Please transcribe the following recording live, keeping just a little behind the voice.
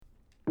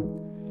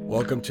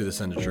Welcome to the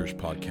Send to Church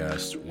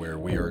podcast, where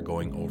we are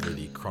going over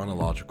the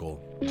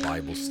Chronological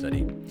Bible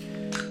study.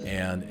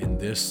 And in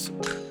this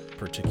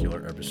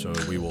particular episode,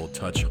 we will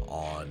touch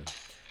on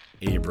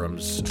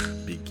Abram's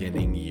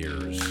beginning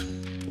years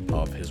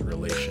of his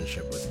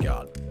relationship with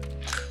God.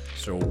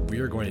 So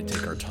we are going to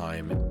take our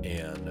time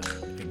and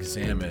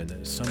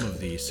examine some of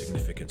the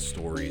significant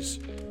stories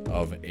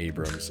of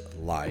Abram's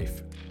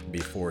life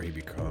before he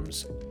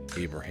becomes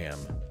Abraham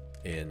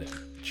in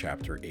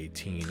chapter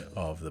 18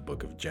 of the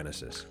book of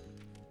Genesis.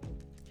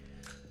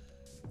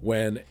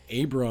 When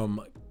Abram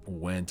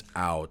went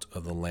out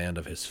of the land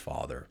of his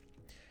father,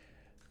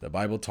 the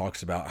Bible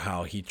talks about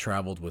how he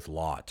traveled with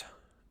Lot,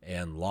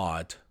 and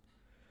Lot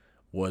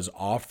was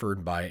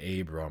offered by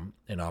Abram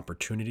an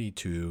opportunity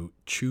to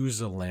choose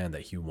the land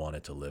that he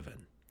wanted to live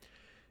in.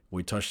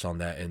 We touched on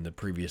that in the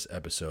previous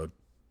episode,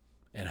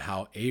 and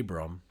how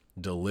Abram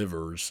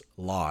delivers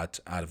Lot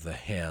out of the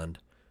hand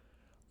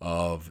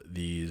of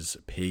these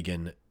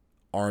pagan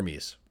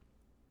armies.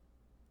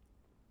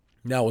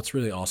 Now, what's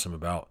really awesome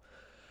about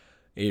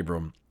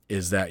Abram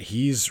is that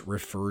he's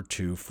referred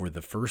to for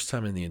the first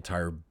time in the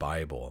entire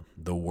Bible.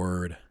 The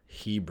word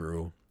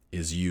Hebrew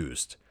is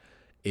used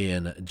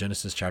in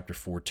Genesis chapter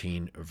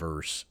 14,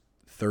 verse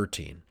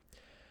 13.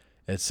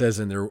 It says,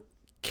 "And there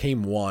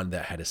came one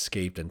that had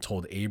escaped and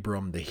told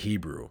Abram the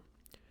Hebrew,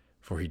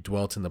 for he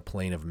dwelt in the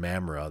plain of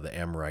Mamre, the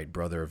Amorite,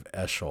 brother of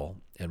Eshcol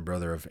and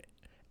brother of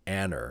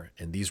Aner,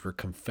 and these were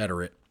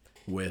confederate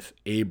with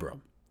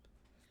Abram."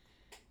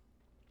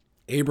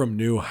 Abram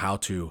knew how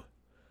to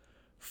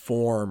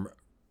form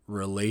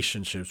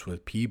relationships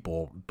with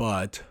people,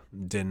 but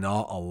did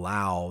not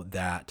allow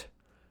that,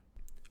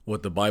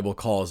 what the Bible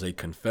calls a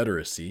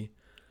confederacy,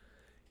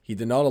 he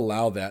did not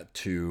allow that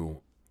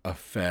to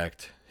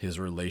affect his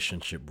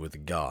relationship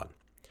with God.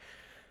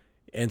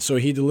 And so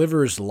he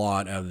delivers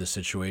Lot out of the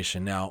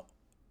situation. Now,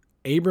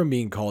 Abram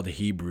being called a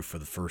Hebrew for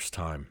the first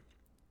time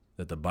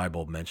that the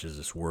Bible mentions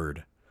this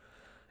word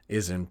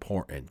is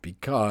important,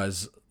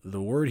 because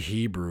the word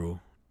Hebrew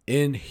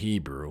in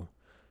Hebrew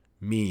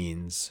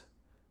means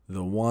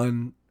the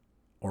one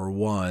or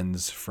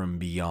ones from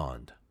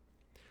beyond.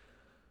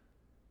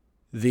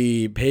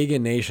 The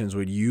pagan nations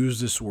would use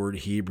this word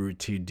Hebrew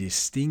to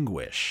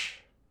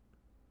distinguish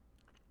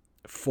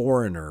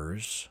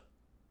foreigners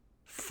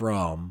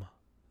from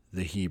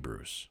the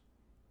Hebrews.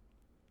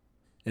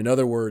 In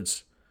other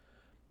words,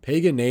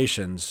 pagan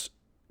nations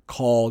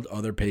called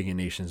other pagan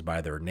nations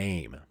by their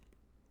name,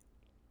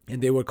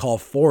 and they would call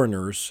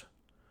foreigners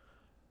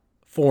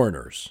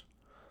foreigners.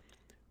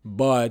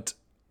 But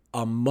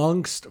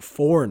amongst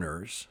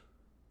foreigners,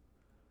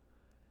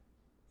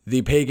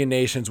 the pagan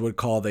nations would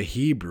call the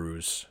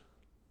Hebrews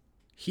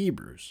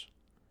Hebrews.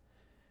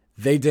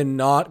 They did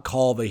not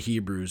call the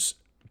Hebrews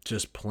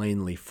just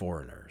plainly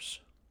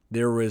foreigners.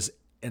 There was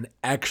an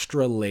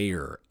extra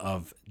layer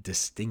of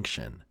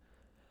distinction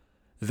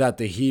that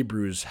the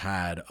Hebrews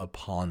had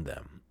upon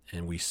them.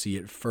 And we see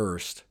it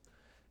first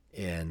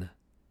in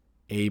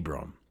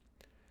Abram.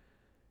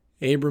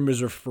 Abram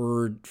is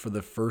referred for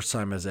the first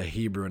time as a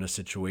Hebrew in a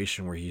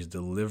situation where he's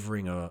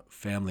delivering a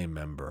family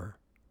member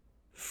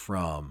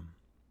from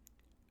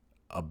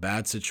a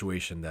bad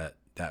situation that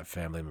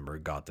family member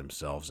got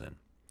themselves in.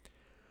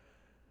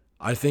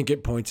 I think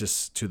it points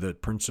us to the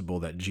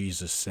principle that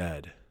Jesus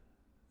said,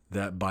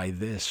 that by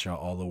this shall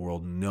all the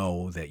world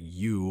know that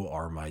you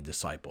are my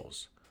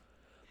disciples,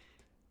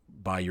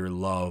 by your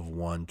love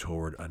one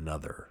toward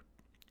another.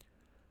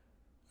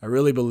 I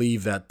really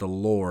believe that the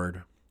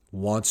Lord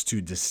wants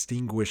to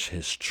distinguish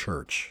his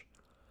church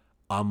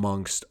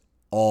amongst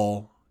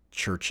all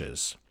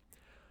churches,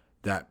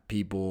 that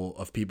people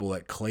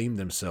that claim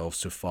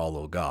themselves to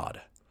follow God.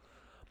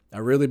 I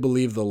really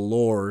believe the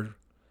Lord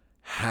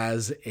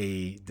has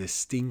a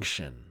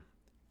distinction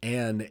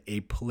and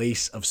a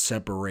place of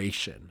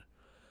separation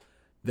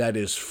that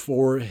is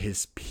for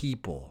his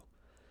people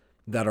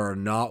that are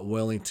not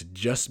willing to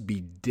just be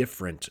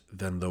different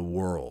than the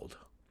world,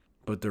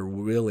 but they're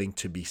willing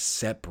to be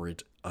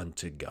separate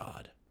unto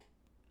God.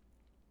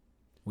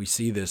 We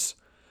see this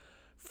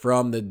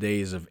from the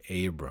days of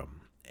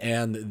Abram,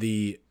 and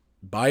the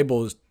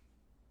Bible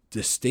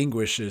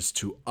distinguishes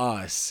to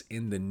us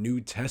in the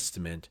New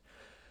Testament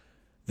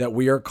that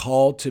we are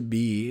called to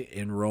be,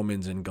 in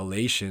Romans and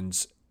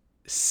Galatians,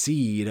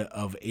 seed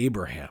of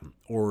Abraham,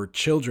 or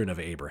children of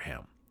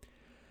Abraham.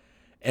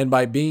 And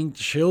by being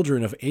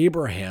children of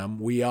Abraham,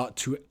 we ought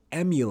to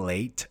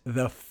emulate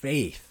the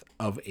faith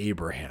of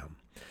Abraham.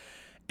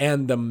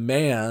 And the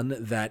man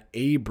that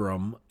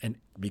Abram, and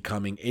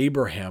becoming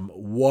Abraham,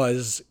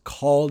 was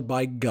called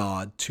by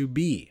God to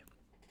be.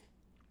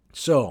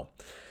 So,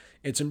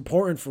 it's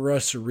important for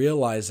us to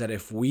realize that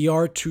if we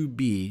are to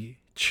be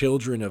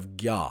children of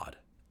God,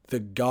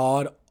 the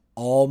God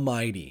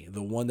Almighty,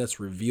 the one that's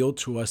revealed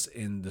to us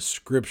in the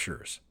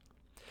scriptures,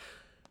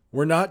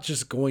 we're not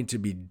just going to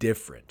be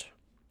different.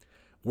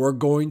 We're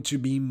going to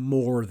be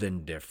more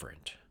than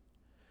different.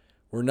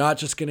 We're not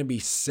just going to be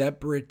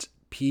separate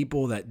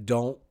people that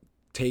don't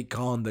take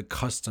on the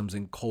customs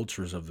and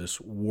cultures of this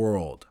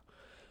world.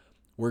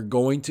 we're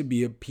going to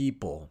be a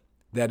people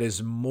that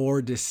is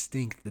more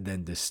distinct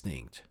than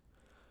distinct.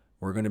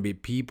 We're going to be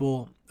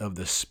people of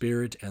the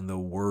Spirit and the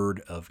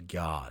Word of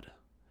God,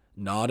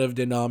 not of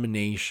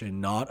denomination,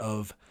 not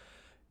of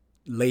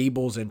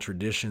labels and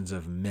traditions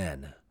of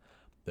men,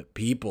 but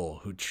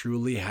people who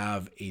truly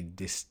have a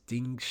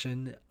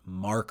distinction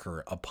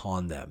marker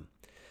upon them,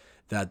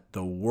 that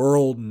the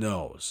world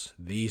knows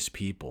these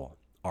people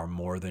are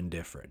more than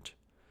different.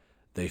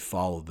 They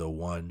follow the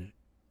one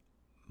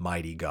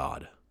mighty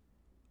God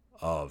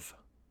of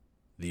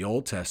the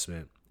Old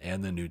Testament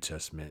and the New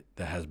Testament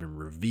that has been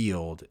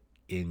revealed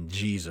in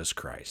Jesus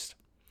Christ.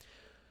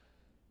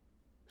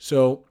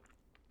 So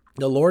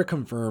the Lord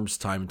confirms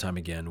time and time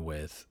again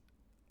with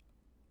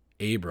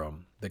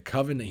Abram the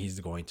covenant he's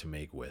going to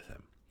make with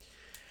him.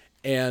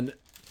 And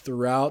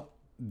throughout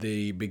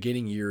the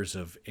beginning years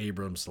of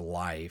Abram's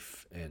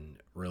life and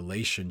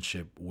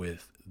relationship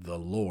with the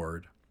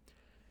Lord,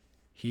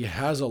 he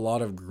has a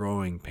lot of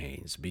growing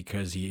pains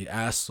because he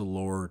asks the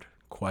Lord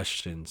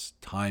questions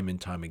time and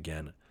time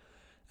again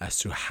as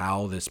to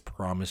how this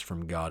promise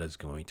from God is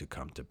going to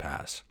come to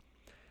pass.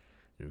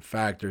 In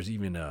fact, there's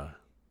even a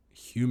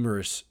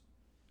humorous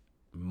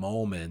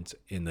moment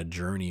in the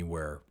journey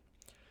where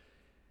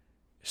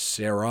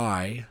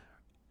Sarai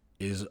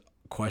is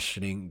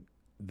questioning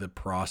the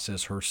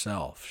process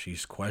herself.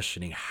 She's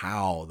questioning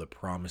how the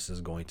promise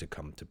is going to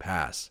come to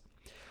pass.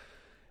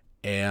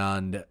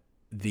 And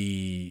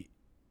the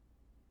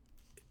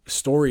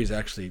story is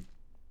actually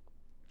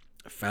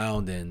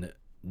found in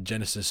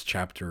Genesis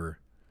chapter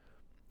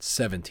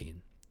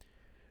 17,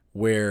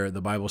 where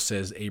the Bible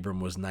says Abram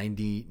was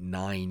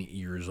 99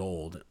 years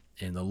old,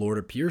 and the Lord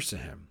appears to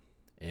him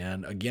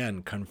and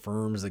again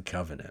confirms the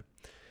covenant.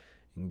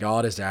 And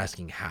God is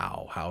asking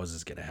how is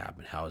this going to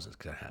happen? How is this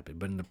going to happen?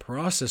 But in the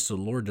process, the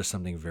Lord does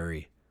something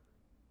very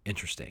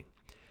interesting.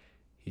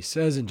 He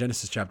says in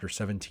Genesis chapter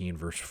 17,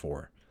 verse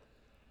 4,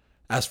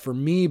 "As for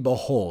me,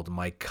 behold,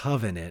 my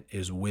covenant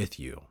is with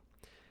you,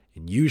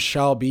 and you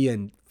shall be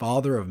a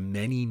father of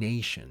many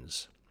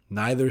nations.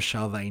 Neither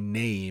shall thy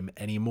name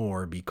any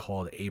more be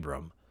called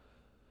Abram,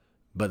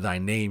 but thy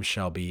name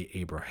shall be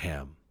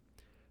Abraham.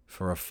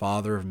 For a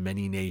father of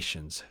many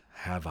nations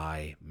have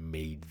I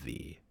made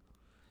thee."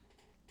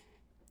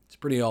 It's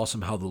pretty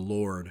awesome how the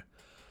Lord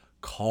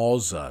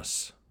calls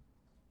us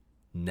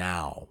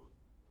now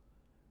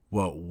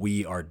what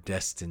we are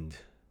destined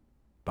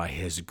by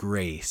his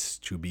grace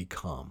to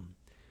become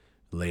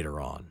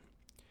later on.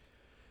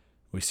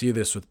 We see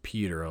this with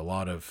Peter. A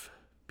lot of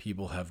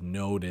people have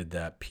noted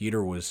that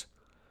Peter was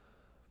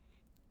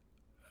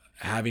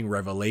having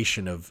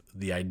revelation of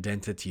the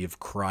identity of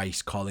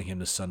Christ, calling him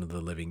the Son of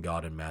the living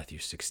God in Matthew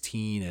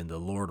 16, and the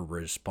Lord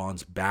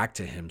responds back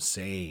to him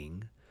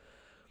saying,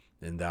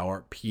 "And thou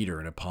art Peter,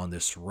 and upon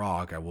this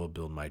rock I will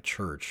build my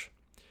church."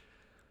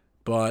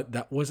 But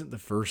that wasn't the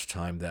first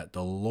time that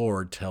the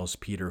Lord tells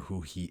Peter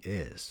who he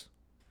is.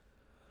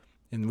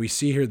 And we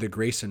see here the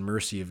grace and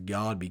mercy of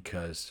God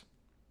because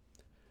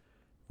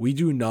we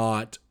do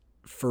not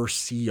first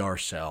see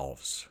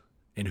ourselves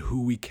and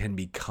who we can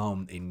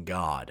become in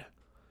God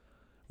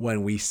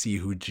when we see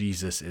who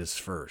Jesus is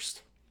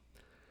first.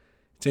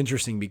 It's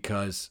interesting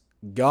because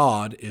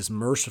God is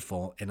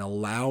merciful in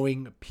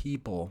allowing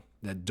people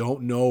that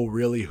don't know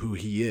really who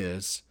he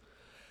is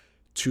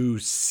to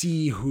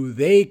see who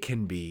they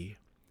can be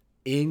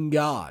in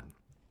God.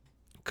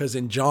 Because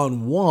in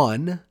John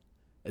 1,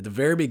 at the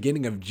very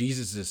beginning of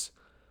Jesus'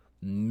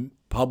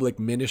 public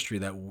ministry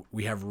that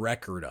we have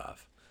record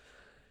of,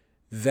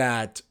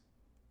 that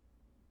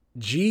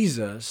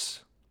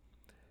Jesus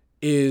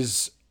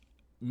is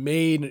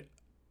made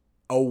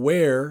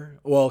aware,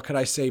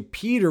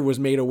 Peter was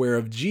made aware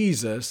of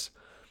Jesus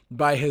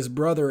by his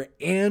brother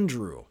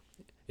Andrew.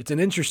 It's an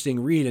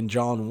interesting read in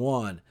John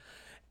 1.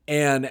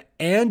 And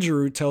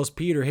Andrew tells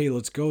Peter, "Hey,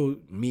 let's go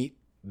meet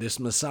this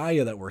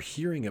Messiah that we're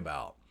hearing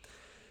about."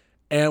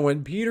 And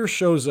when Peter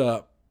shows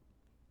up,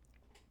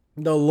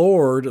 the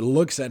Lord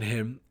looks at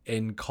him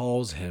and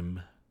calls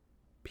him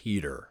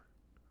Peter.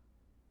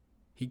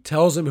 He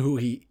tells him who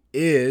he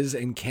is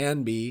and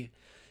can be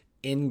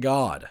in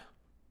God.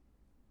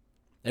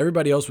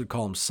 Everybody else would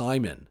call him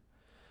Simon.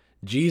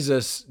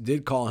 Jesus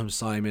did call him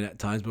Simon at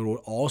times, but would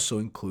also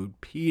include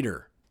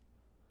Peter.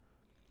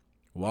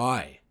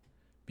 Why?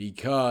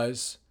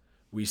 Because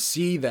we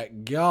see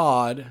that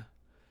God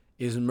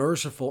is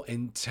merciful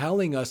in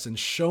telling us and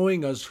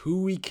showing us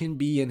who we can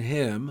be in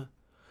him.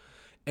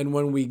 And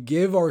when we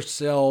give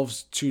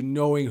ourselves to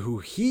knowing who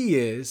he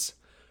is,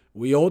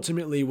 we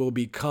ultimately will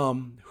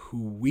become who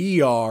we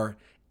are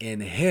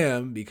in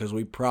him because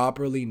we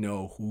properly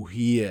know who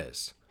he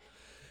is.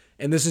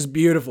 And this is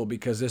beautiful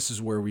because this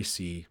is where we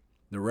see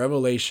the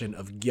revelation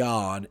of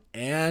God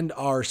and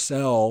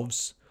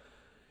ourselves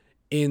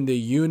in the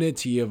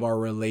unity of our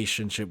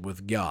relationship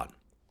with God.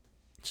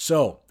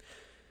 So,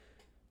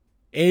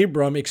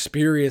 Abram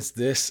experienced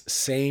this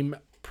same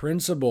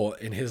principle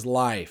in his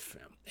life,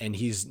 and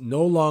he's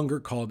no longer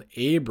called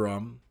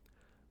Abram,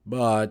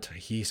 but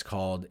he's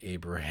called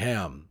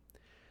Abraham.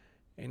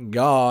 And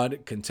God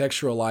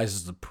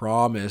contextualizes the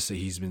promise that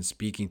he's been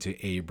speaking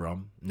to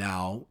Abram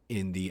now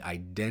in the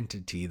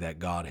identity that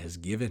God has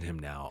given him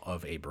now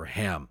of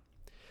Abraham.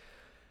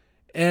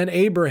 And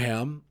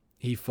Abraham,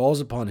 he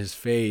falls upon his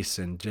face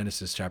in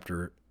Genesis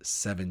chapter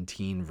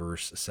 17,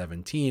 verse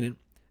 17, and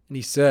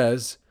he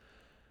says,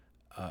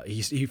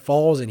 he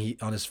falls and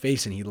on his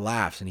face and he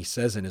laughs, and he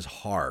says in his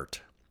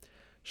heart,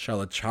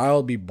 "Shall a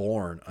child be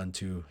born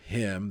unto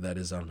him that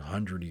is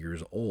 100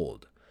 years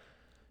old?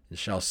 And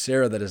shall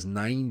Sarah that is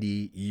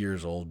 90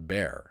 years old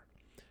bear?"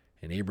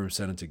 And Abram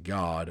said unto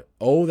God,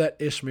 "Oh, that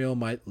Ishmael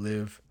might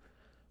live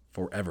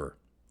forever,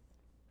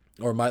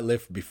 or might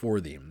live before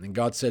thee." And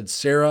God said,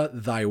 "Sarah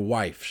thy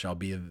wife shall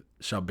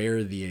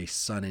bear thee a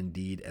son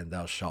indeed, and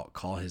thou shalt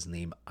call his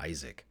name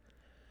Isaac.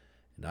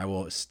 And I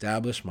will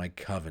establish my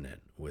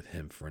covenant with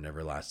him for an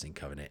everlasting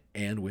covenant,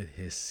 and with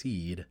his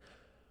seed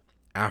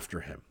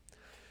after him."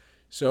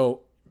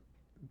 So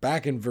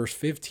back in verse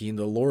 15,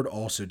 the Lord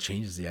also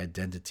changes the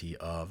identity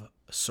of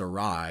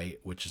Sarai,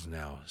 which is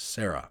now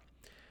Sarah.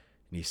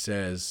 And he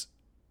says,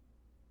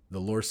 the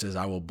Lord says,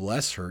 "I will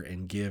bless her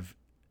and give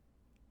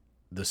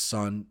the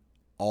son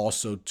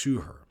also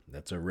to her."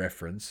 That's a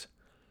reference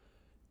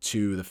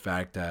to the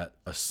fact that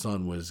a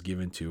son was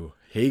given to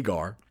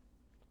Hagar.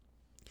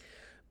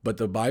 But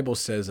the Bible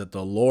says that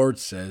the Lord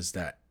says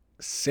that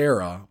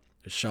Sarah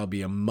shall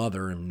be a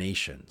mother of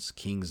nations.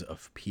 Kings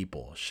of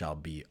people shall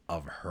be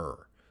of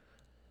her.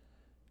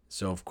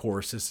 So, of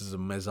course, this is a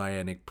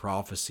messianic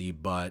prophecy,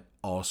 but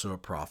also a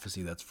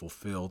prophecy that's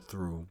fulfilled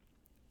through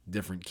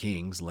different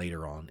kings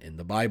later on in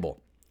the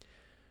Bible.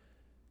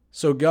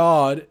 So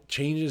God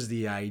changes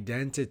the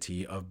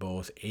identity of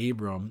both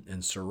Abram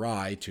and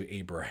Sarai to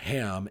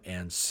Abraham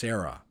and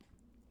Sarah.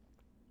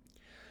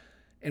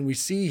 And we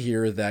see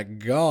here that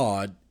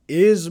God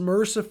is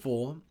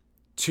merciful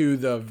to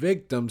the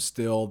victim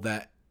still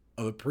that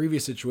of the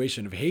previous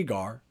situation of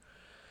Hagar,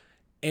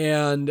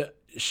 and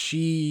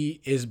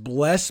she is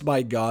blessed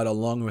by God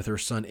along with her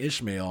son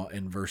Ishmael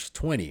in verse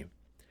 20.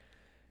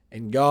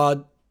 And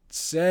God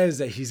says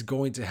that he's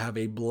going to have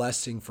a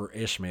blessing for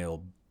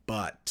Ishmael,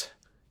 but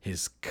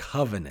his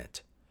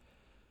covenant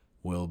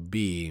will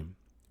be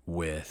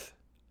with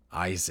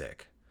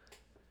Isaac.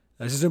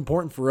 This is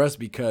important for us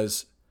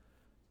because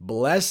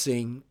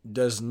blessing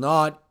does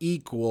not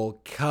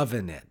equal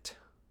covenant.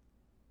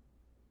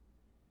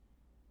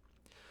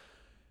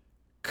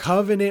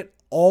 Covenant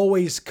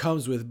always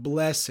comes with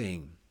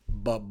blessing,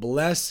 but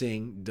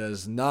blessing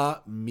does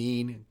not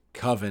mean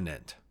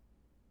covenant.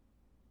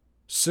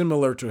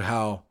 Similar to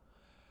how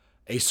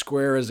a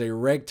square is a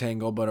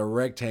rectangle, but a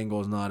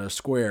rectangle is not a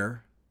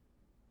square.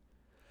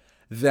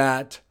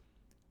 That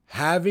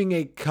having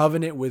a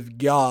covenant with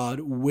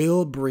God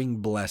will bring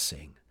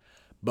blessing,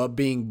 but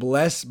being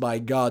blessed by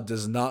God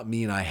does not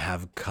mean I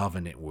have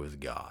covenant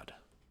with God.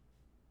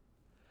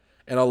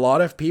 And a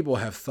lot of people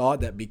have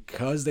thought that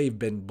because they've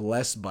been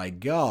blessed by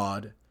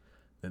God,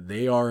 that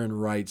they are in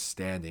right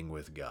standing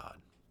with God.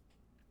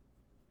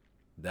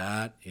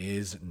 That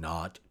is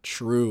not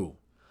true.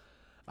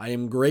 I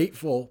am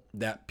grateful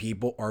that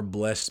people are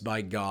blessed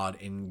by God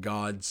in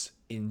God's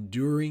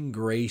enduring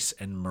grace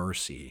and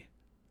mercy.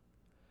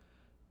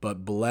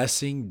 But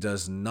blessing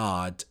does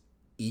not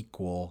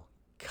equal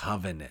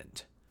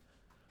covenant.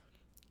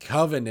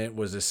 Covenant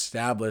was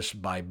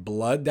established by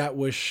blood that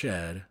was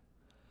shed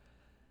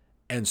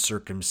and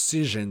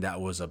circumcision that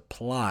was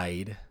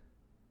applied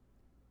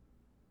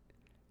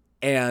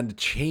and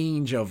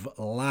change of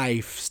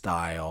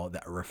lifestyle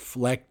that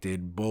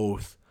reflected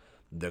both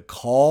the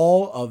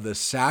call of the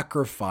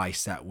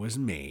sacrifice that was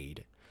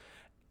made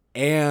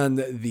and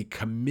the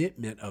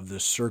commitment of the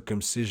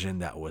circumcision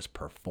that was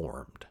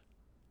performed.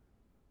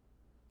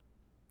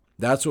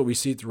 That's what we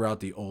see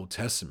throughout the Old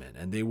Testament.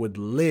 And they would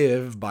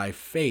live by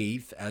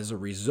faith as a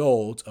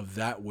result of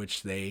that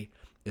which they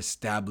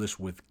established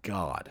with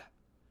God.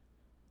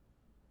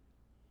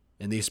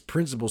 And these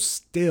principles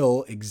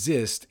still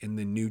exist in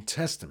the New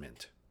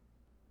Testament.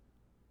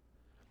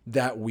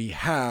 That we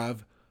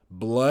have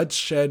blood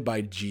shed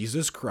by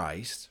Jesus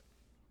Christ,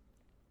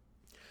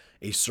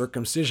 a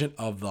circumcision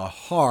of the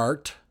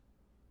heart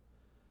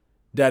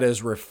that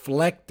is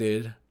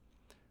reflected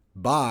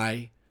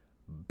by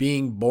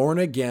being born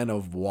again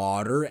of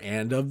water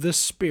and of the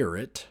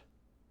Spirit,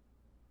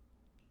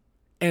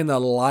 and a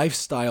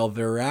lifestyle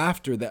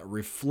thereafter that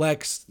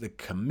reflects the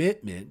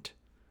commitment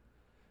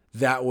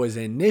that was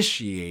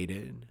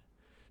initiated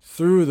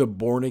through the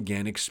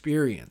born-again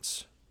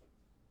experience.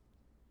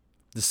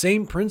 The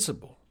same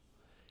principle.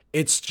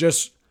 It's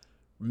just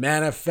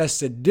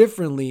manifested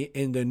differently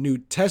in the New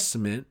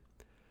Testament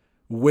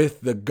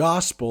with the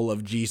gospel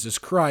of Jesus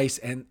Christ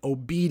and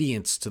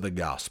obedience to the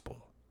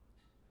gospel.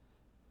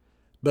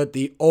 But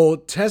the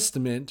Old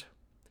Testament,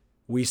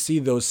 we see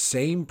those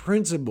same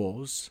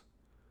principles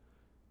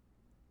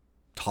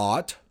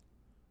taught,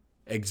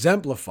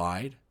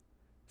 exemplified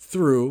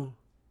through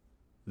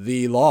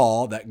the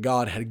law that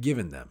God had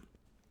given them.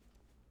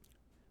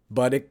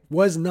 But it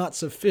was not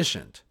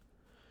sufficient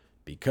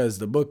because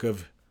the book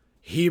of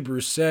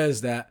Hebrews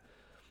says that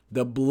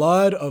the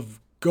blood of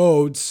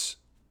goats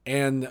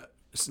and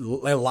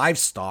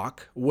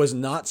livestock was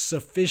not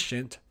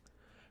sufficient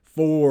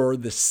for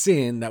the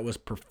sin that was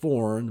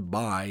performed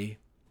by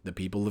the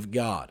people of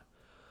God.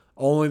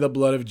 Only the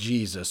blood of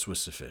Jesus was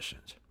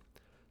sufficient.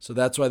 So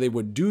that's why they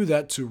would do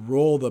that, to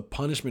roll the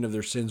punishment of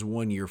their sins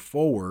 1 year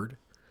forward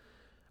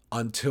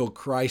until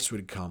Christ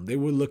would come. They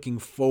were looking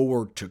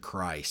forward to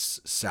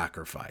Christ's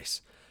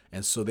sacrifice.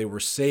 And so they were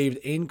saved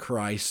in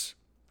Christ's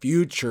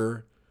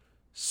future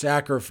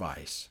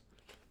sacrifice.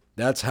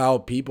 That's how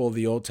people of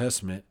the Old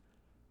Testament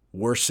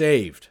were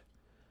saved.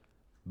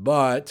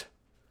 But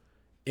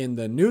in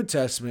the New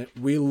Testament,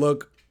 we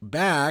look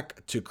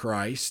back to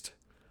Christ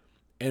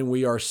and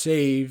we are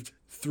saved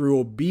through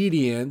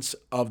obedience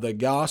of the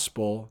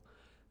gospel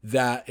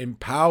that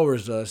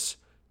empowers us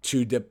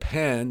to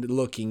depend,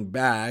 looking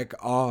back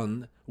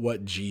on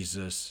what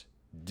Jesus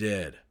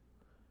did.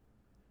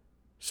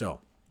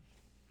 So,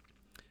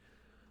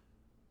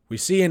 we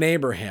see in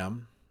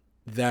Abraham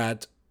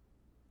that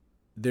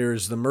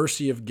there's the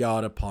mercy of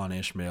God upon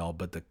Ishmael,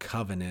 but the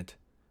covenant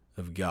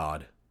of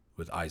God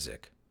with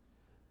Isaac.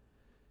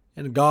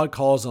 And God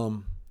calls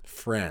him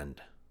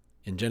friend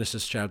in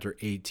Genesis chapter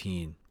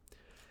 18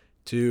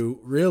 to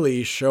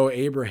really show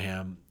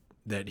Abraham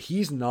that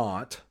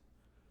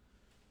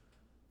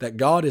that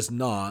God is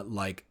not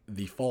like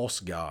the false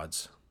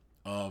gods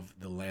of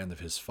the land of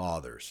his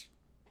fathers.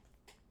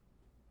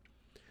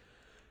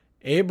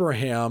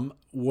 Abraham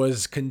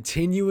was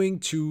continuing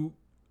to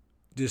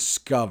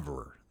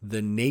discover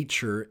the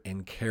nature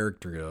and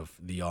character of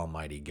the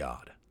Almighty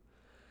God.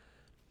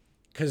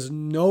 Because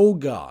no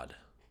God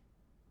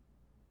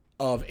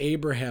of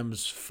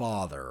Abraham's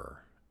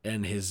father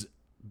and his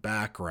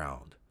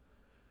background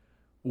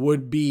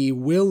would be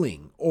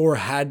willing or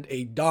had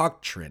a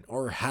doctrine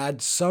or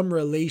had some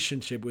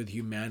relationship with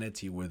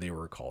humanity where they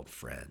were called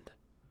friend.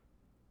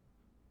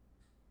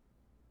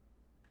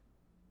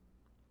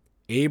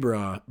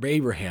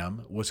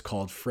 Abraham was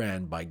called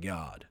friend by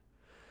God.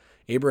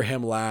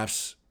 Abraham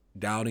laughs,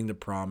 doubting the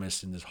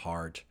promise in his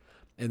heart.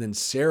 And then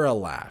Sarah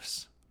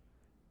laughs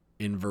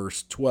in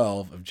verse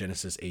 12 of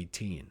Genesis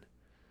 18.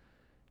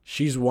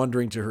 She's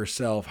wondering to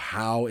herself,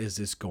 how is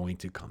this going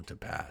to come to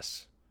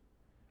pass?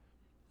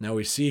 Now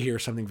we see here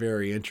something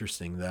very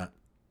interesting, that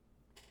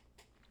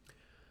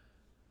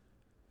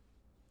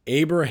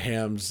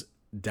Abraham's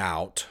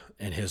doubt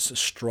and his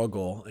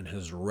struggle and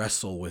his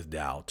wrestle with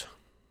doubt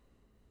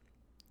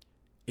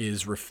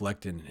is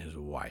reflected in his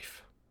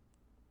wife.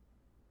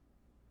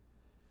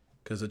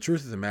 Because the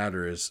truth of the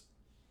matter is,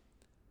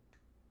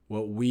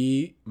 what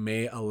we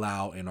may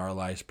allow in our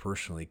lives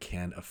personally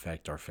can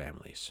affect our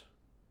families.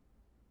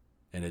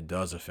 And it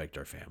does affect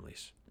our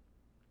families.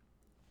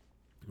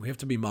 We have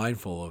to be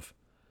mindful of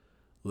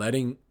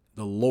letting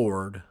the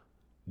Lord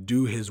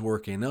do his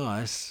work in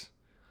us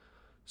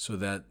so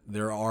that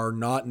there are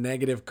not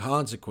negative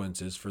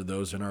consequences for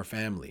those in our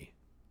family.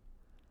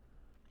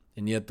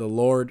 And yet the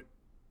Lord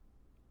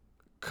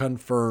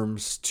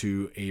confirms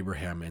to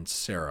Abraham and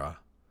Sarah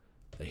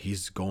that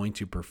he's going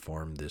to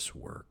perform this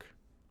work.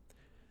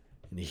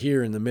 And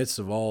here, in the midst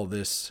of all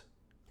this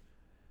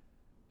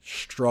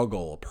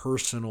struggle,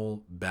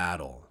 personal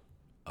battle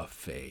of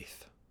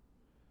faith,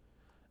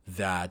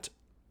 that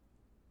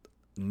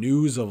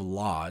news of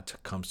Lot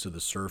comes to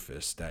the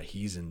surface that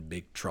he's in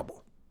big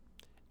trouble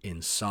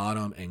in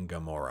Sodom and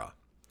Gomorrah.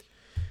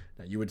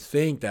 Now, you would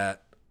think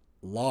that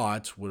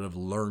Lot would have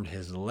learned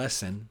his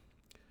lesson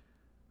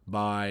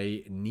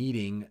by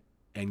needing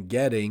and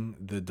getting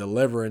the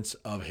deliverance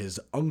of his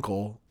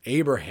uncle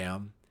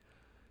Abraham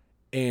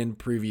in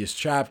previous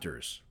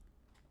chapters.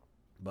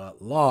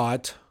 But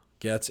Lot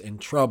gets in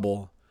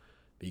trouble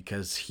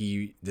because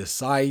he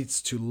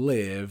decides to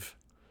live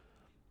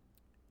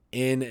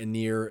in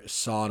near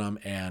Sodom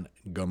and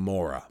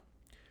Gomorrah.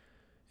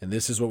 And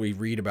this is what we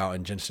read about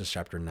in Genesis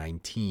chapter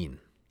 19.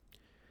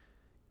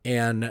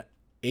 And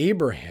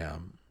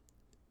Abraham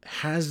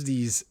has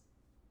a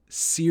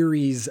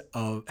series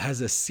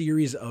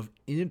of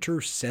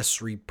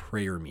intercessory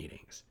prayer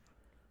meetings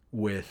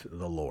with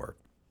the Lord.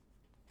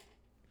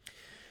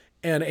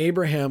 And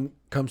Abraham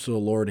comes to the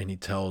Lord and he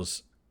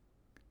tells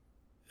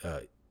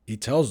the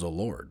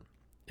Lord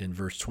in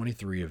verse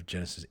 23 of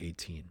Genesis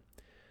 18,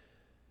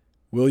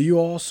 "Will you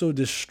also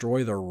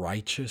destroy the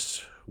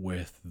righteous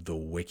with the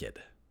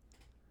wicked?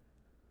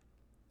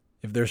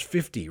 If there's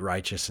 50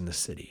 righteous in the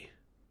city,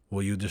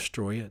 will you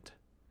destroy it?"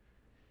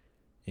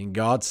 And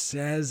God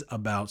says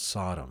about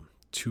Sodom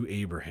to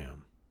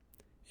Abraham,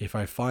 "If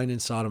I find in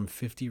Sodom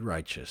 50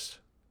 righteous,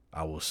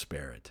 I will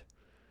spare it."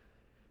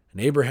 And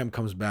Abraham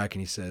comes back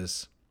and he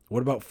says,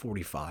 "What about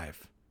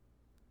 45?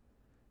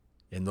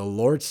 And the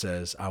Lord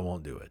says, "I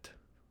won't do it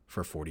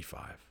for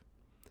 45.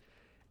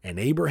 And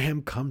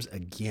Abraham comes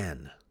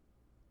again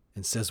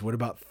and says, "What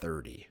about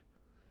 30?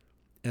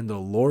 And the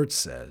Lord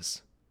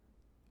says,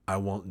 "I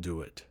won't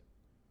do it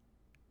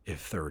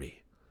if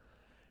 30.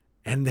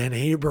 And then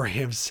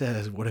Abraham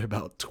says, "What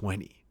about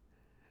 20?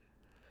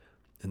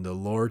 And the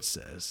Lord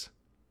says,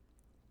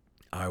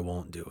 "I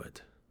won't do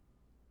it."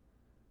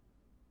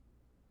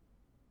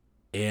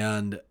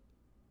 And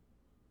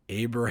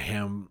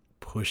Abraham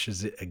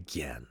pushes it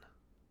again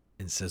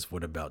and says,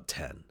 what about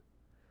 10?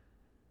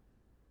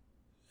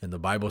 And the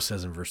Bible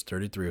says in verse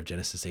 33 of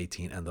Genesis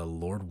 18, and the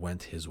Lord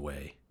went his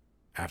way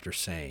after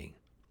saying,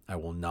 I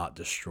will not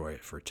destroy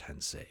it for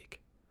 10's sake.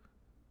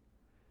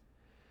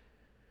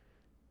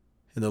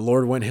 And the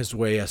Lord went his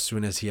way as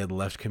soon as he had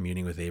left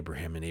communing with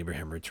Abraham, and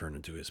Abraham returned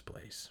into his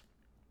place.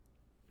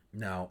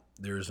 Now,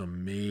 there's a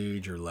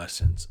major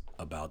lessons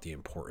about the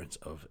importance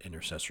of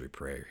intercessory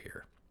prayer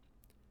here.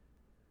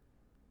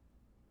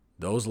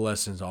 Those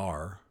lessons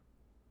are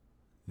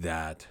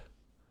that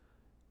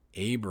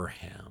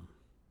Abraham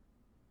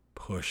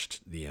pushed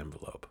the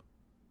envelope.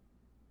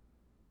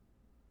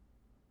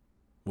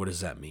 What does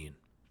that mean?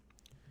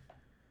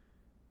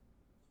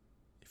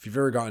 If you've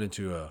ever gotten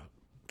into a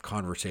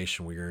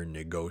conversation where you're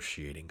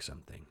negotiating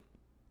something,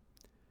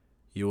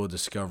 you will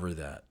discover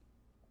that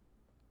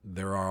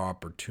there are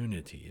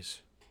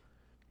opportunities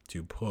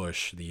to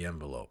push the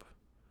envelope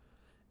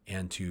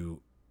and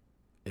to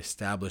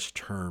establish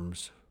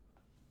terms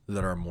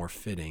that are more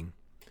fitting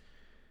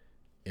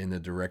in the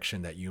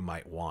direction that you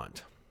might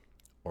want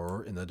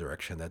or in the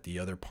direction that the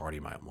other party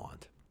might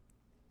want.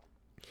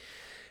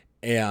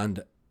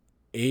 And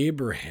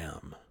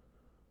Abraham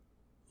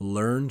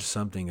learned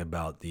something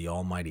about the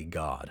Almighty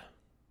God,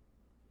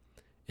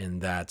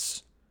 and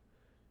that's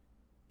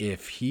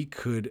if he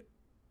could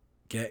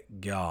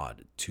get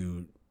God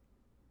to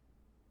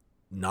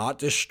not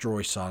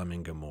destroy Sodom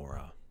and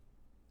Gomorrah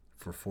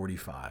for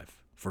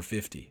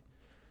 50,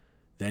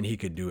 then he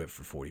could do it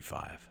for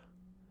 45.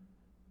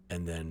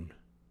 And then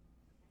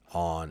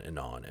on and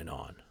on and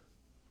on.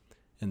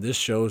 And this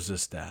shows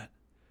us that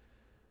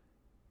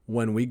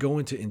when we go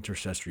into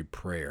intercessory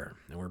prayer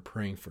and we're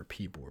praying for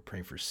people, we're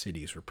praying for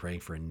cities, we're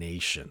praying for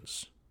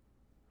nations,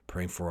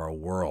 praying for our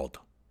world,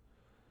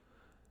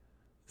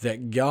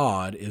 that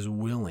God is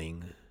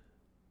willing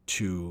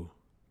to,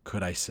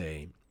 could I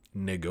say,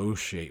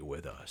 negotiate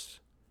with us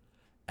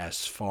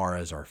as far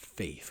as our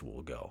faith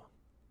will go.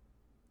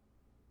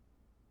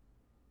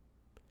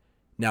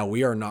 Now,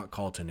 we are not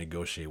called to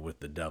negotiate with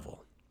the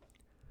devil,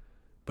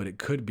 but it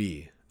could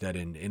be that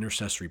in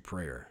intercessory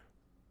prayer,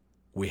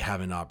 we have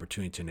an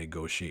opportunity to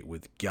negotiate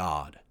with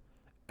God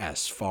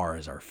as far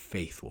as our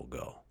faith will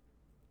go.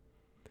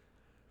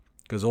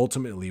 Because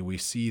ultimately, we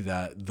see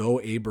that though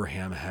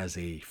Abraham has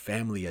a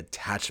family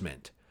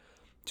attachment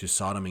to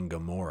Sodom and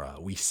Gomorrah,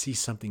 we see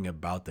something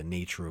about the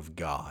nature of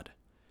God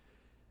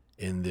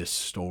in this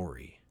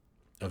story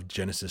of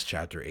Genesis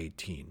chapter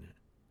 18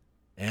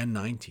 and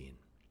 19.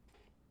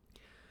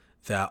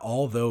 That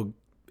although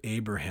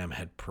Abraham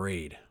had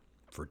prayed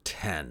for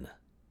 10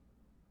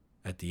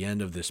 at the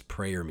end of this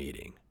prayer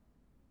meeting,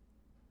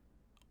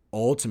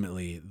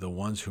 ultimately the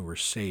ones who were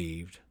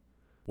saved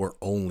were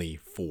only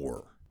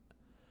 4.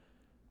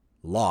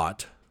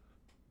 Lot,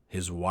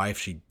 his wife,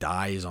 she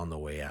dies on the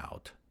way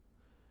out,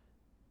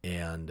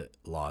 and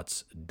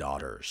Lot's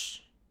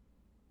daughters.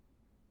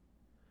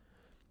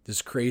 This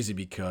is crazy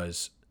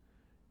because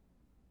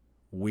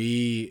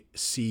we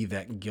see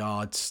that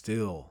God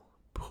still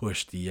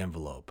pushed the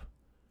envelope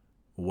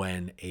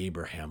when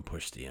Abraham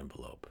pushed the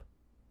envelope.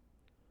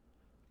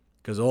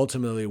 Because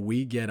ultimately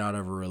we get out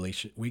of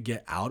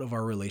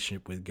our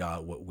relationship with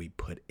God what we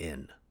put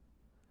in.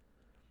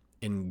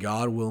 And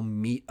God will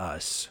meet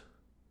us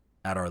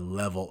at our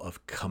level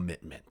of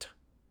commitment.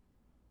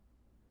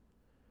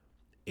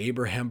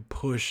 Abraham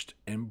pushed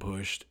and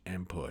pushed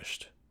and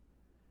pushed.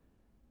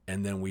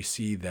 And then we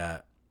see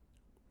that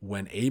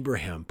when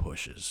Abraham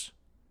pushes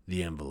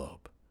the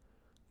envelope,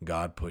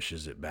 God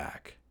pushes it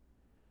back.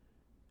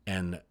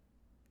 And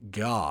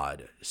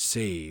God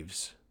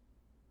saves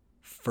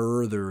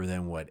further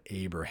than what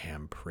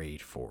Abraham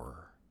prayed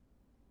for.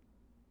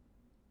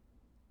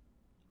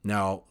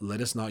 Now,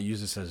 let us not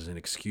use this as an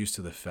excuse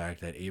to the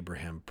fact that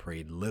Abraham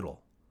prayed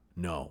little.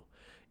 No,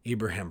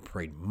 Abraham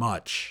prayed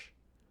much,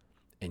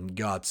 and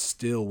God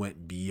still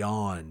went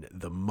beyond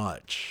the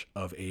much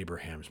of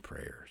Abraham's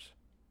prayers.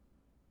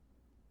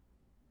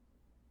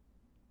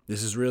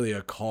 This is really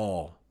a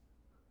call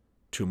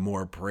to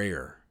more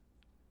prayer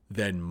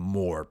than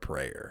more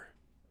prayer.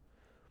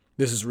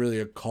 This is really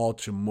a call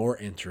to more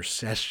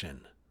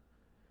intercession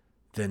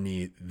than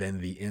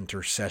the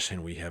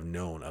intercession we have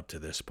known up to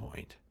this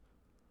point.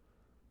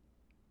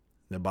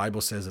 The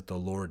Bible says that the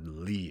Lord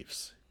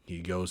leaves.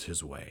 He goes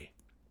his way.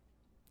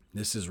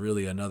 This is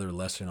really another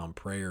lesson on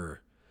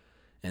prayer,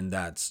 and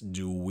that's,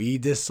 do we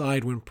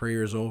decide when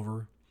prayer is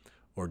over,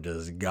 or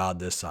does God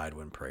decide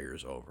when prayer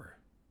is over?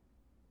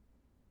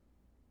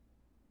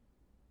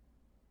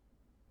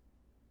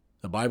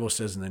 The Bible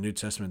says in the New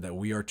Testament that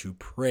we are to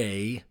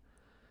pray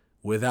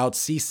without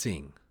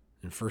ceasing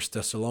in 1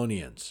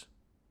 Thessalonians.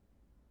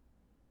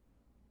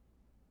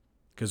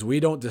 Because we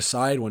don't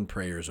decide when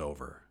prayer is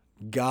over.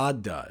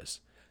 God does.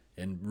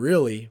 And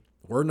really,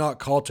 we're not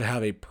called to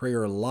have a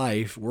prayer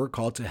life. We're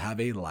called to have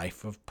a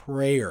life of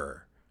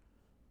prayer.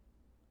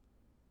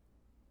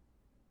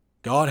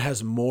 God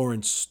has more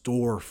in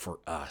store for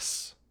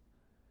us.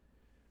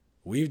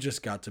 We've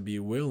just got to be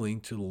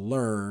willing to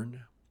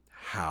learn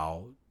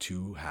how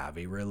to have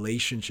a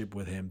relationship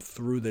with him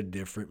through the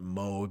different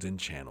modes and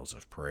channels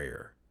of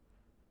prayer.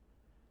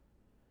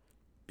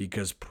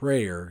 Because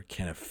prayer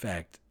can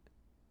affect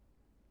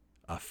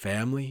a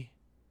family,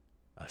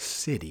 a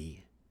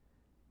city,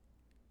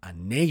 a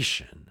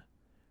nation,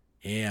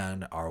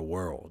 and our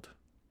world.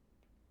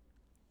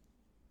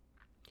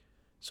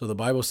 So the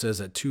Bible says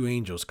that 2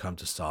 angels come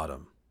to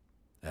Sodom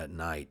at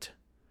night.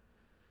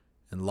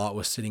 And Lot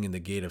was sitting in the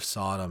gate of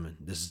Sodom, and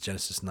this is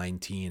Genesis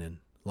 19, and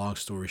long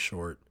story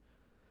short,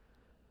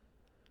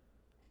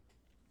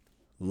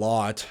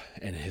 Lot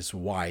and his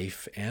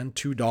wife and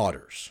 2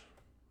 daughters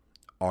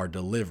are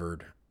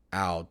delivered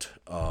out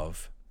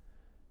of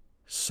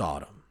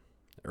Sodom.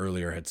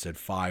 Earlier I had said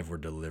 5 were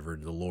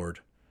delivered. The Lord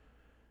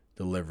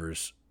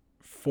delivers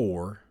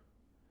 4,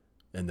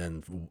 and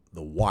then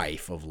the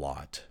wife of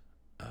Lot,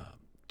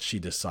 she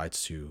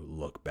decides to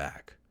look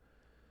back.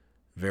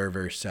 Very,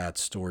 very sad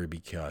story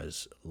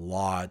because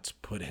Lot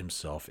put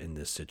himself in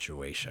this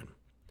situation.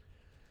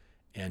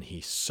 And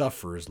he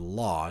suffers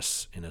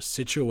loss in a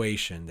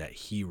situation that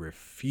he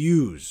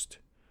refused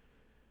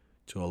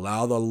to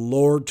allow the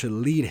Lord to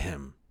lead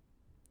him.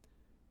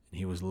 And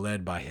he was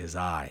led by his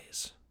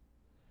eyes.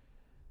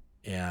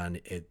 And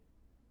it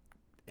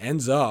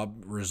ends up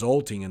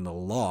resulting in the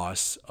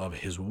loss of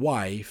his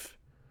wife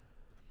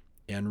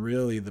and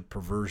really the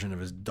perversion of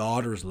his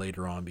daughters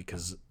later on,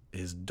 because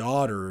his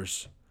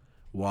daughters,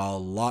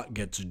 while Lot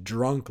gets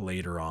drunk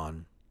later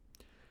on,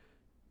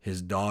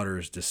 his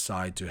daughters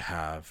decide to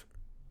have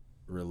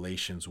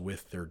relations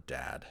with their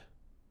dad,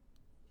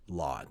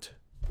 Lot,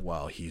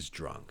 while he's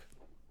drunk.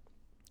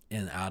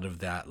 And out of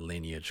that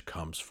lineage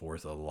comes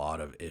forth a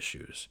lot of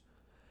issues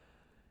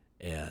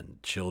and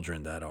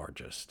children that are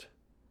just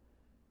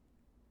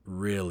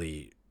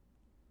really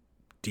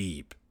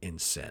deep in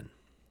sin.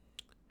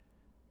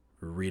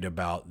 We read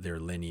about their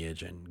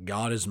lineage, and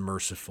God is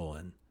merciful,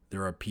 and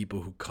there are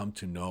people who come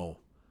to know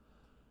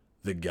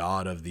the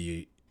God of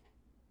the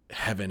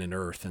heaven and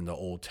earth in the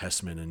Old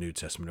Testament and New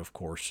Testament, of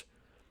course.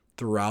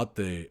 Throughout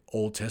the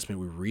Old Testament,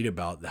 we read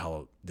about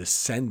how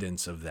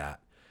descendants of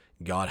that,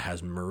 God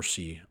has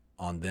mercy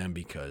on them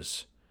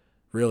because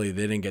really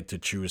they didn't get to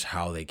choose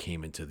how they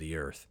came into the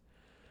earth.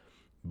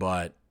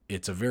 But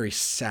it's a very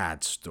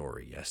sad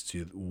story as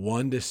to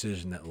one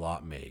decision that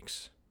Lot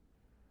makes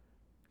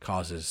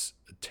causes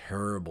a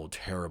terrible,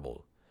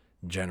 terrible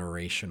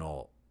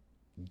generational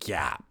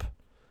gap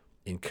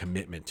in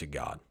commitment to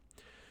God.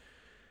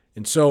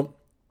 And so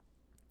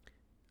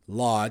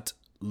Lot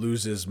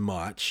loses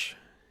much,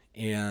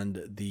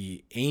 and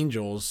the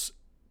angels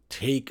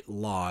take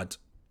Lot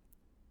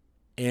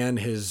and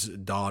his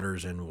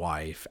daughters and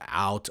wife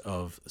out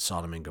of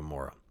Sodom and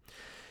Gomorrah.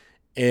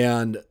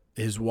 And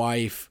his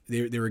wife,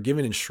 they were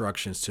given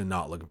instructions to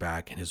not look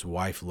back, and his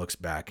wife looks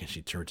back and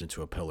she turns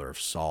into a pillar of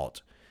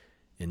salt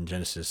in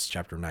Genesis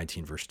chapter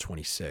 19, verse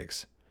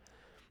 26.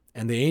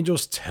 And the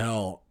angels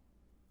tell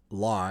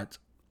Lot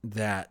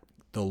that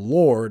the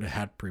Lord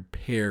had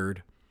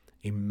prepared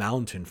a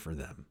mountain for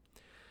them.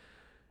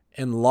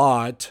 And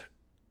Lot,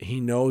 he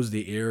knows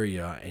the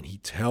area, and he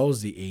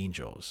tells the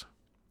angels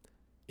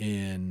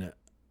in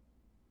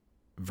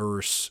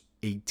verse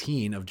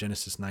 18 of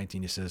Genesis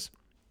 19, he says,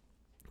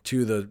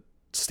 to the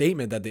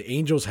statement that the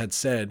angels had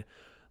said,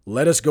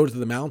 "Let us go to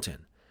the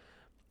mountain."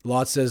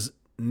 Lot says,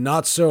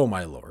 "Not so,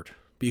 my Lord.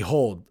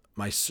 Behold,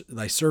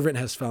 thy servant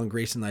has found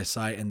grace in thy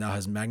sight, and thou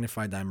hast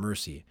magnified thy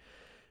mercy,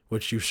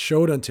 which you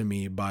showed unto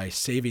me by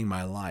saving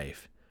my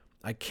life.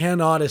 I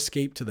cannot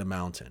escape to the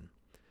mountain,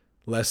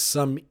 lest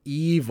some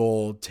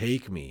evil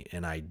take me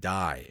and I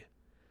die.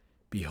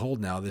 Behold,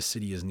 now this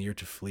city is near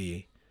to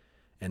flee,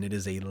 and it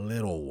is a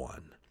little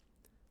one.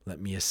 Let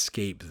me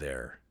escape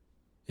there.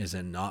 Is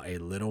it not a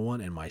little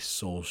one, and my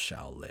soul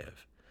shall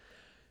live?"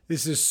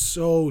 This is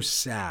so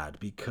sad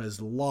because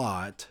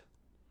Lot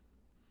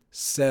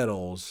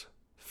settles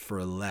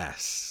for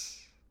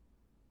less.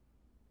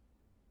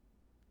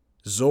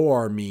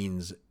 Zoar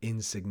means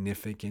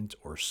insignificant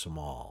or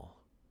small.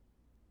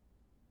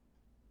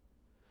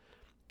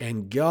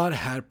 And God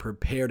had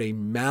prepared a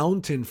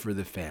mountain for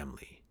the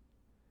family.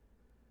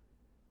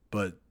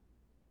 But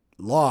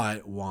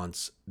Lot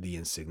wants the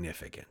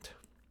insignificant.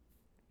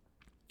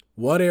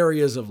 What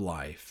areas of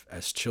life,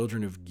 as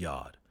children of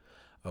God,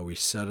 are we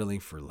settling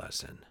for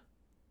less in,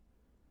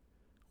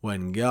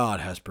 when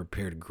God has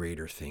prepared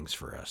greater things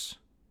for us?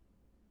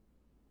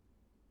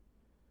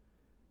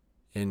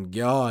 And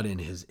God, in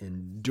his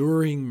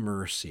enduring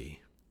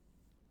mercy,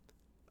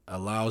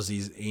 allows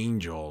these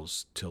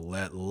angels to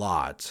let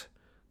Lot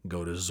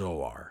go to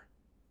Zoar.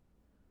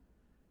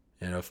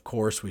 And of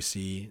course, we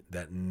see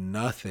that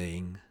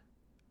nothing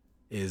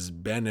is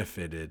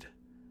benefited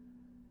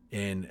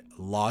in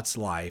Lot's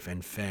life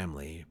and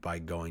family by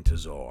going to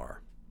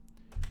Zoar.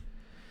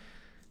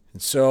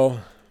 And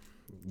so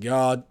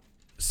God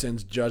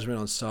sends judgment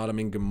on Sodom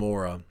and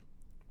Gomorrah,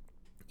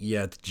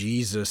 yet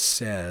Jesus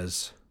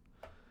says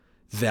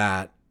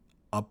that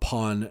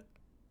upon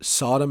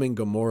Sodom and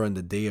Gomorrah in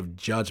the day of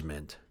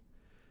judgment,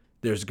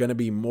 there's going to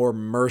be more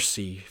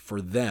mercy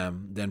for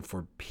them than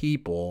for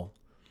people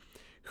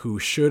who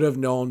should have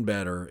known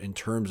better in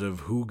terms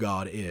of who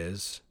God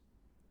is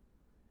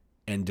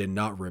and did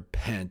not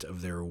repent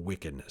of their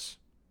wickedness.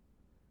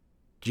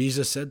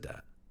 Jesus said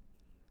that.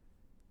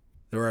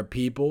 There are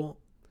people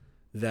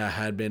that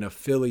had been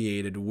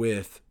affiliated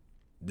with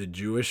the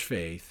Jewish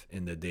faith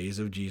in the days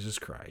of Jesus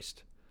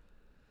Christ,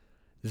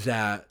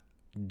 that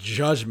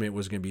judgment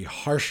was going to be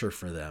harsher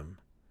for them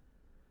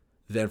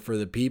than for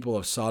the people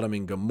of Sodom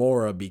and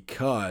Gomorrah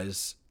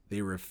because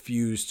they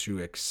refused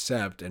to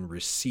accept and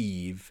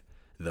receive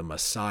the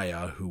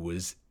Messiah who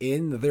was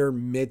in their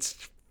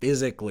midst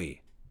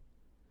physically.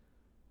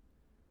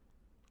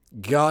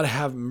 God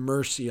have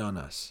mercy on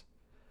us.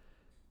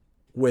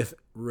 With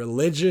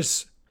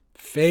religious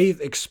faith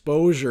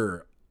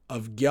exposure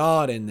of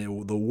God and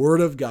the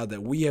Word of God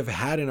that we have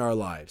had in our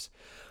lives,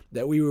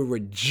 that we will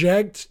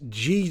reject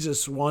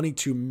Jesus wanting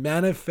to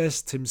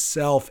manifest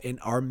himself in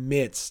our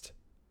midst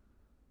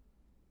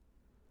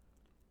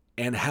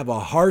and have a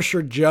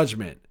harsher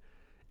judgment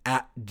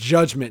at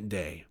Judgment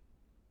Day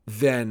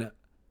than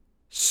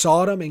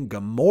Sodom and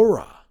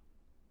Gomorrah,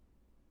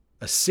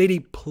 a city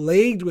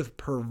plagued with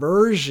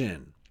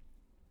perversion,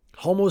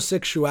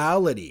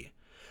 homosexuality,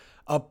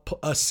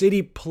 a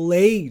city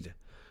plagued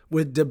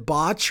with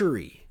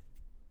debauchery,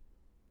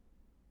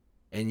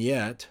 and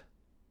yet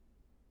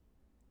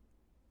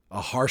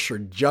a harsher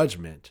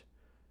judgment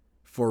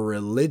for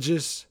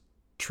religious,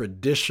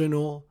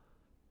 traditional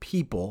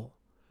people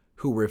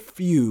who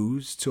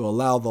refuse to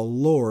allow the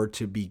Lord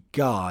to be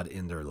God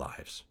in their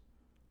lives.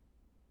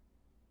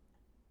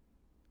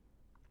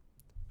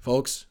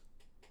 Folks,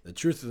 the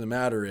truth of the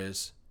matter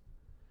is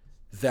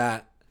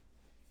that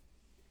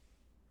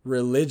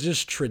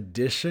religious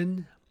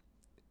tradition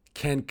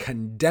can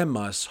condemn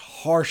us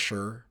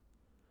harsher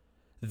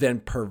than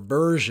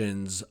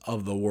perversions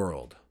of the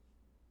world.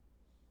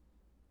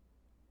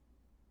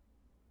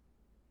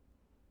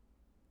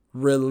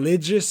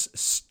 Religious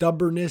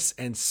stubbornness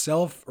and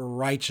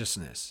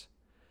self-righteousness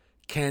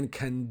can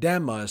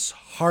condemn us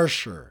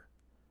harsher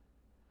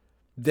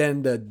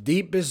than the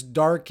deepest,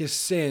 darkest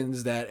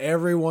sins that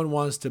everyone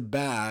wants to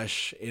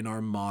bash in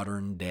our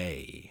modern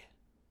day.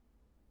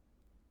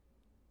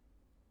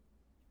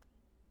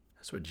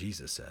 That's what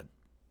Jesus said.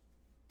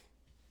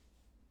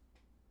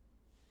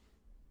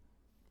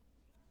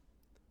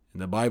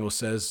 And the Bible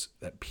says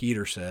that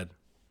Peter said,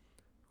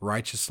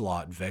 righteous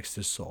Lot vexed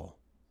his soul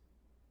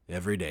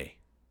every day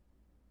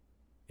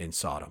in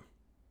Sodom.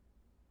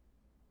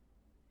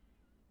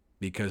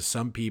 Because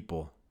some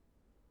people,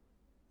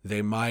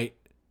 they might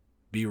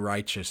be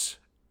righteous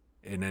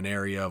in an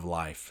area of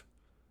life.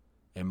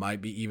 It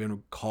might be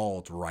even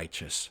called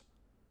righteous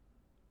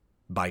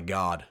by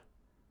God.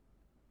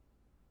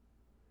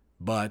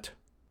 But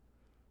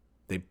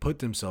they put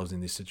themselves in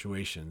these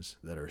situations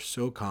that are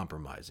so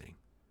compromising.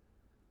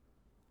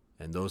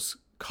 And those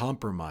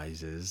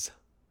compromises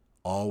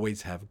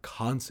always have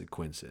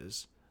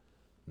consequences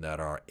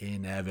that are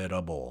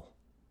inevitable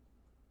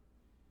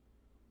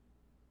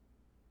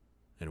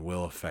and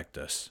will affect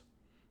us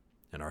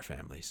and our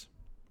families.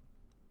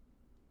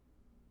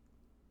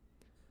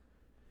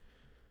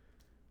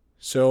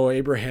 So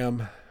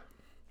Abraham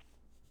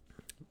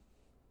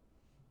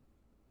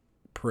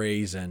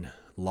prays and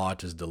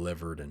Lot is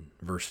delivered in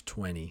verse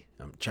 20,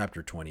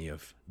 chapter 20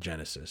 of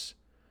Genesis.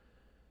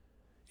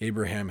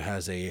 Abraham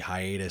has a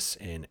hiatus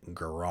in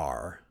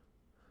Gerar,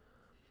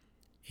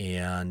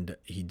 and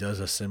he does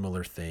a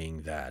similar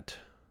thing that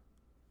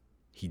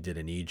he did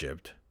in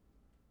Egypt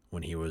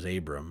when he was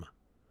Abram,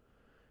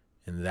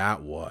 and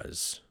that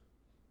was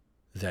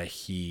that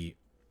he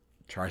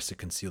tries to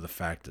conceal the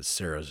fact that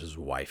Sarah is his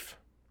wife.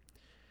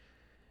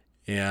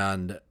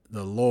 And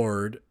the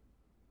Lord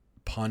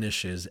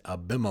punishes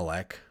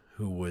Abimelech,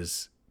 who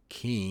was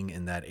king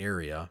in that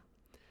area.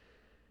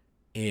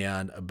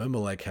 And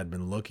Abimelech had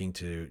been looking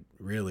to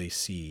really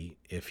see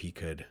if he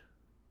could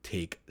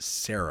take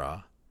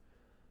Sarah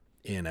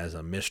in as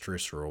a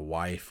mistress or a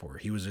wife, or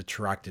he was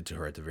attracted to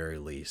her at the very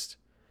least.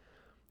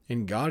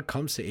 And God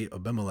comes to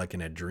Abimelech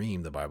in a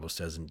dream, the Bible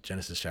says in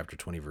Genesis chapter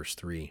 20, verse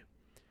 3,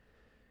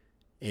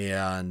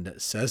 and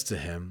says to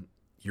him,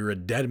 "You're a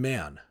dead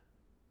man,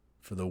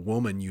 for the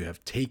woman you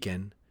have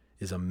taken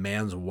is a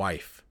man's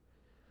wife."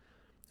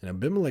 And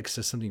Abimelech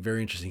says something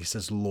very interesting. He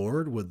says,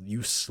 "Lord, will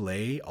you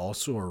slay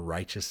also a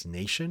righteous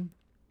nation?"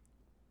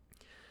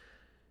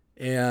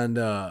 And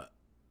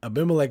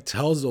Abimelech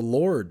tells the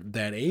Lord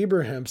that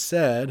Abraham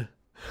said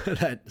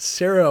that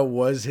Sarah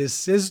was his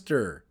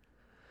sister.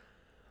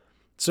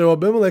 So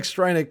Abimelech's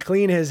trying to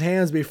clean his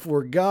hands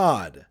before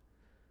God.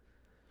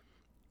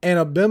 And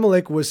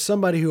Abimelech was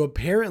somebody who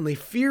apparently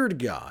feared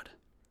God.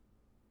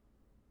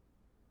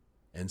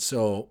 And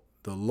so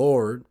the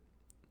Lord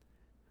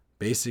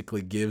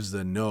basically gives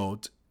the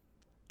note,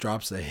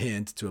 drops a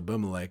hint to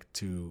Abimelech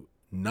to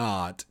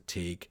not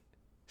take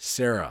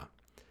Sarah.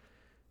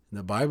 And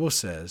the Bible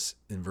says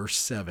in verse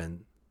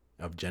 7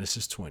 of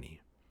Genesis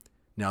 20,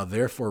 "Now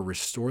therefore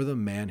restore the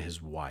man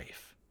his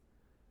wife,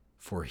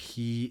 for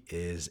he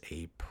is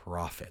a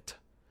prophet,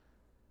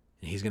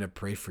 and he's going to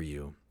pray for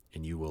you,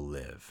 and you will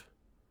live."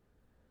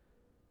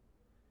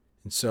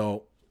 And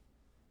so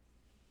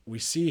we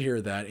see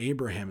here that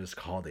Abraham is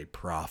called a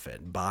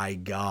prophet by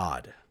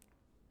God.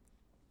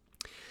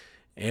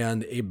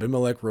 And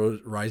Abimelech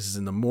rises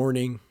in the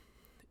morning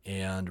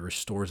and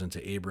restores unto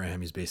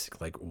Abraham. He's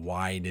basically like,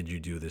 why did you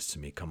do this to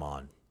me? Come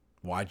on.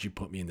 Why'd you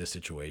put me in this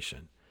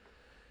situation?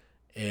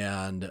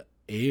 And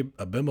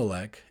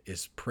Abimelech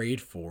is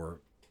prayed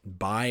for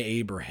by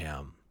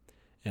Abraham.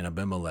 And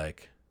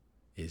Abimelech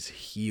is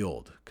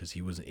healed because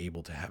he wasn't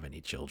able to have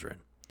any children.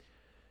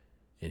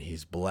 And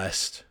he's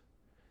blessed.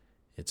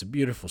 It's a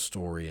beautiful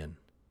story. And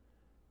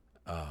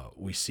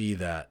we see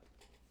that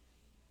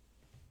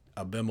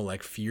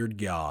Abimelech feared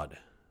God,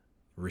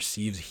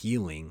 receives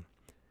healing,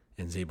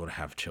 and is able to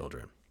have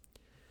children.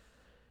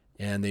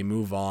 And they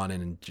move on,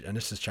 and in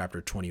Genesis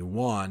chapter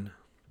 21,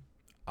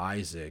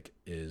 Isaac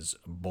is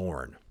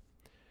born.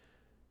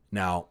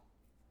 Now,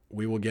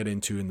 we will get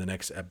into in the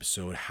next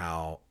episode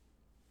how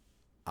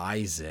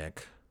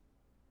Isaac,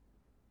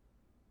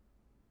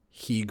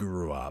 he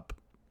grew up,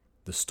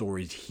 the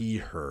stories he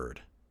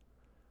heard,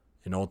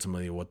 and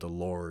ultimately what the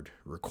Lord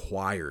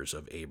requires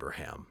of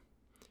Abraham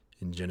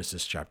in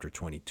Genesis chapter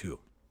 22.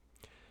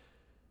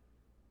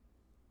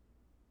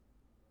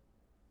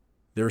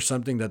 There's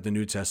something that the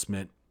New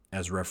Testament,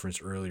 as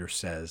referenced earlier,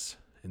 says,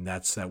 and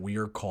that's that we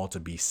are called to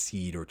be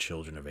seed or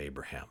children of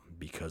Abraham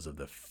because of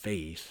the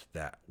faith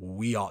that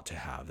we ought to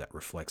have that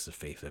reflects the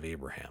faith of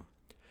Abraham.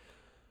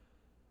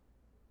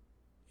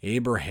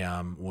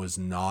 Abraham was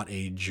not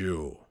a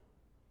Jew.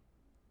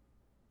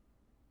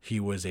 He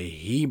was a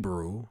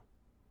Hebrew,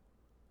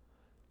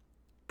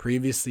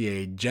 previously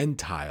a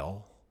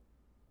Gentile,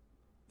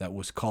 that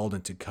was called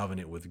into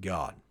covenant with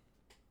God,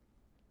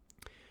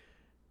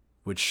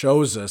 which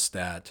shows us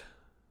that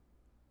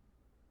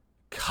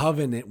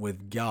covenant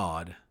with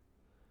God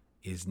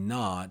is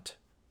not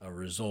a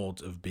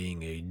result of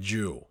being a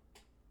Jew.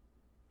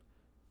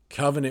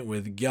 Covenant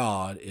with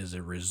God is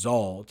a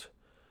result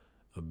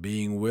of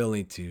being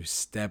willing to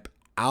step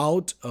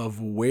out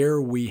of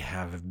where we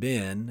have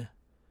been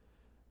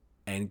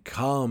and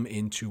come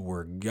into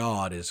where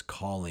God is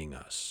calling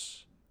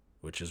us,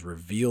 which is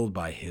revealed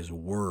by His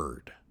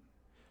Word.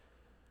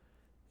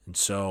 And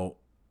so,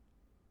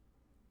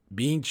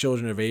 being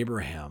children of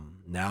Abraham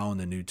now in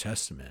the New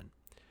Testament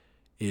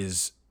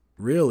is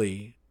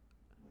really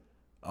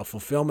a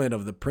fulfillment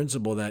of the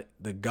principle that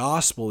the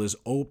gospel is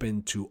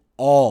open to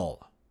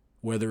all,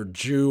 whether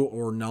Jew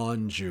or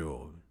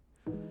non-Jew.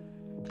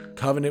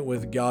 Covenant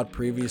with God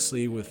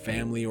previously with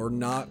family or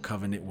not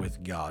covenant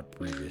with God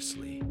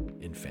previously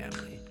in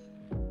family.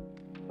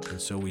 And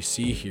so we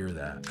see here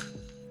that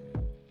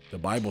the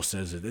Bible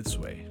says it this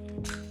way,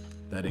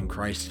 that in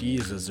Christ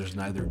Jesus there's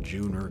neither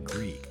Jew nor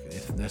Greek.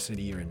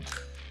 Ethnicity or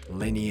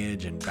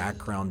lineage and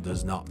background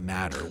does not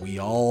matter. We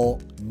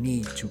all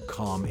need to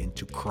come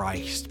into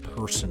Christ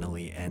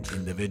personally and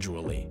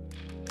individually.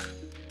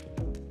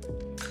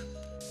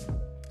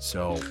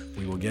 So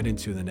we will get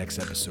into the next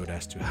episode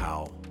as to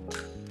how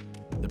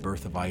the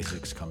birth of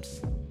Isaac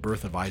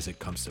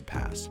comes to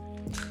pass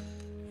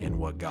and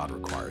what God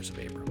requires of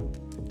Abram.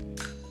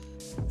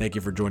 Thank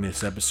you for joining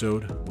this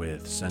episode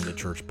with Send the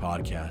Church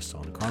podcast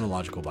on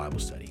Chronological Bible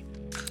Study.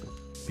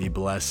 Be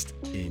blessed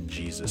in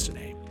Jesus'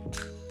 name.